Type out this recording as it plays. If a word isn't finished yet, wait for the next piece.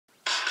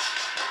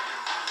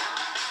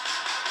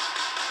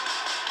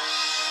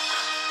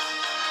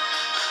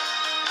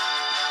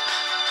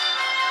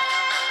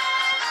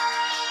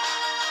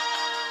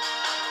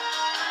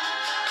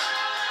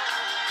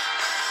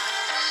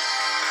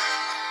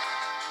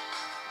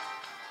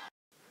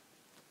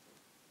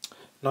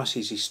Nice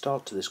easy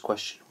start to this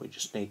question. We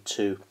just need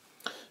to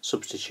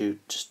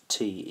substitute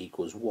t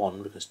equals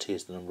 1 because t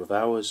is the number of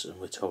hours and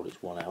we're told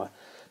it's 1 hour.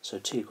 So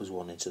t equals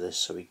 1 into this,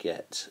 so we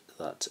get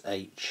that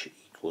h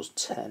equals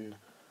 10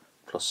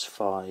 plus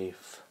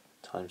 5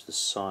 times the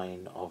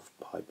sine of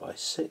pi by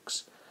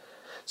 6.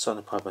 Sine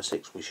of pi by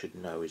 6 we should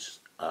know is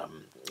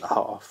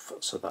half,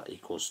 so that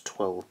equals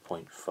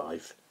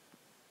 12.5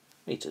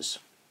 metres.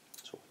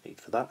 That's what we need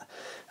for that.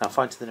 Now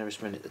find to the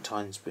nearest minute the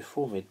times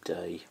before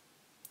midday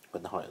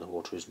when the height of the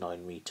water is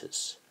 9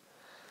 metres.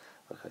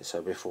 Okay,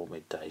 so before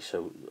midday,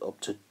 so up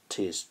to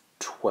t is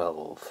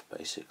 12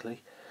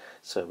 basically.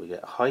 So we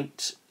get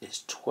height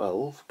is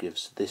 12,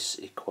 gives this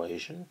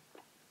equation.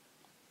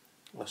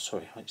 Oh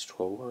sorry, height's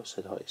 12, I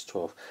said height is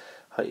 12.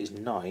 Height is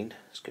 9,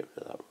 let's get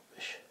rid of that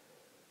rubbish.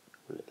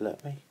 Will it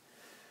let me?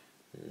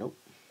 Nope.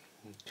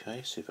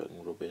 Okay, see if I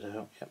can rub it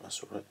out. Yep,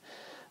 that's alright.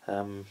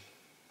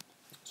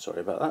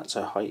 Sorry about that.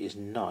 So height is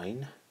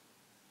 9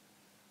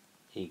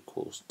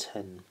 equals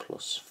 10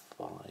 plus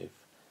 5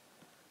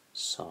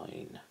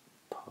 sine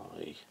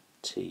pi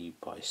t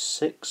by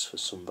 6 for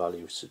some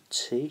values of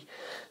t.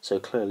 So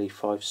clearly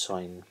 5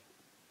 sine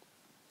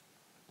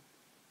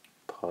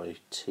pi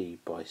t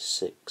by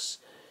 6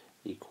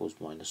 equals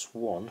minus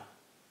 1.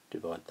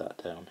 Divide that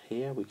down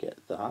here, we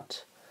get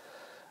that.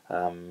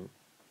 And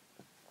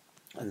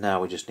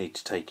now we just need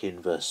to take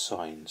inverse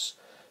sines.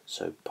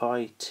 So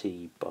pi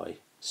t by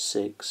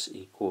 6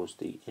 equals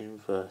the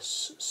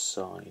inverse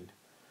sine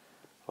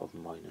of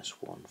minus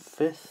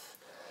 1/5,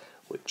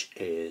 which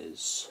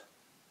is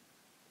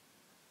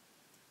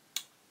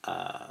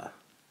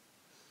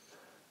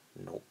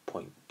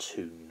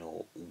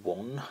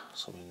 0.201,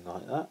 something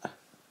like that.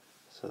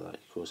 So that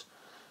equals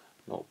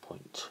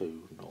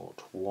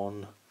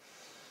 0.201.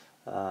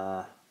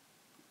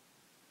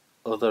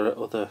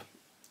 Other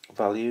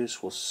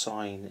values, well,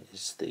 sine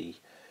is the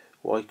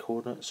y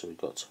coordinate, so we've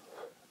got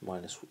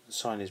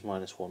sine is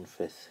minus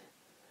 1/5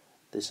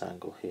 this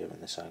angle here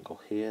and this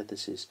angle here.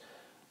 This is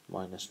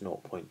minus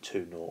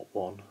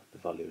 0.201, the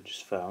value I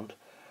just found,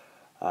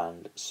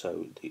 and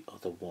so the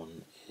other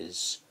one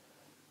is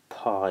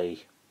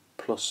pi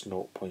plus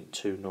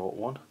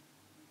 0.201,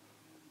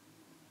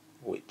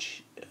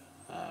 which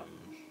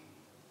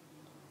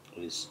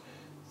is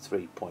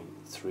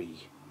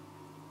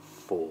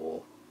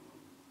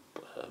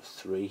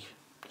 3.343.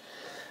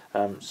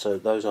 So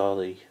those are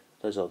the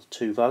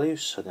two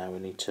values. So now we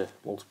need to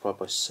multiply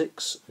by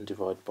 6 and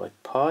divide by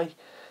pi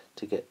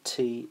to get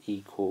t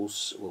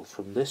equals, well,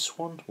 from this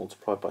one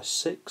multiply by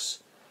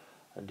 6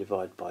 and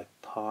divide by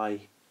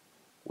pi,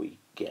 we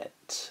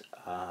get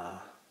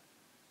oh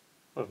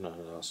no,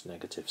 that's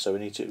negative. So we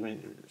need to,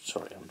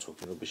 sorry, I'm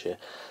talking rubbish here.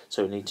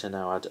 So we need to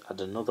now add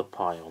another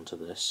pi onto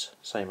this,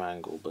 same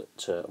angle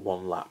but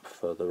one lap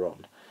further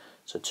on.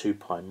 So 2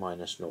 pi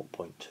minus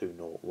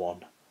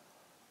 0.201,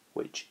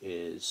 which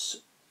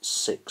is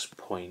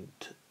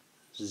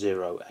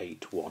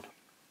 6.081.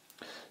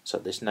 So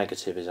this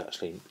negative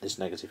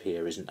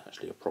here isn't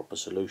actually a proper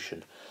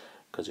solution,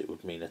 because it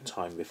would mean a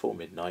time before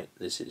midnight.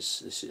 This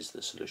is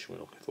the solution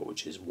we're looking for,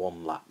 which is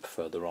one lap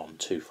further on,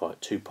 2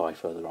 pi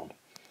further on.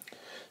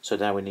 So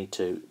now we need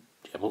to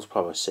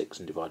multiply by 6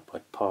 and divide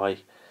by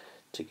pi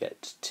to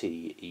get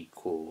t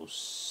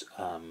equals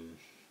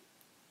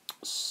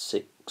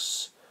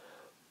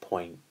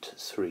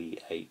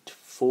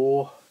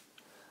 6.384,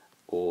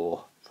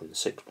 or from the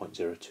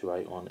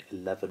 6.028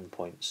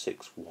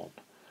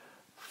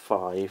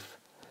 11.615,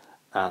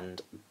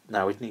 and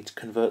now we need to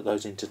convert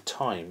those into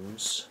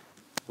times,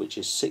 which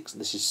is 6.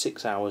 This is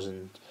 6 hours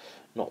and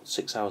not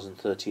 6 hours and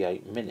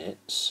 38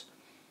 minutes.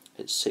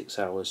 It's 6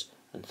 hours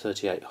and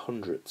 38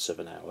 hundredths of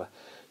an hour.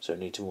 So we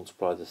need to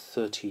multiply the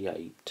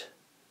 38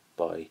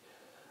 by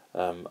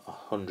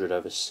 100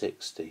 over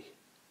 60.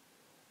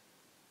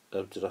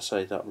 Did I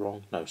say that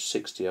wrong? No,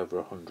 60 over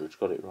 100.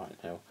 Got it right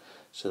now.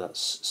 So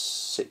that's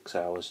 6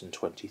 hours and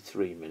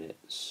 23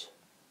 minutes.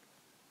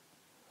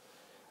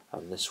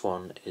 And this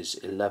one is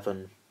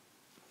 11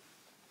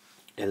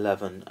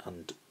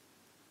 and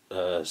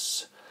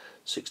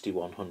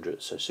 61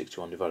 hundredths. So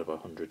 61 divided by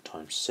 100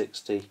 times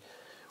 60,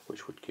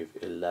 which would give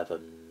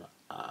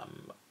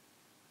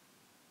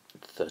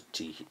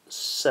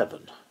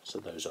 11.37. So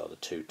those are the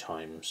two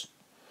times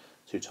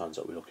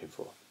that we're looking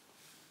for.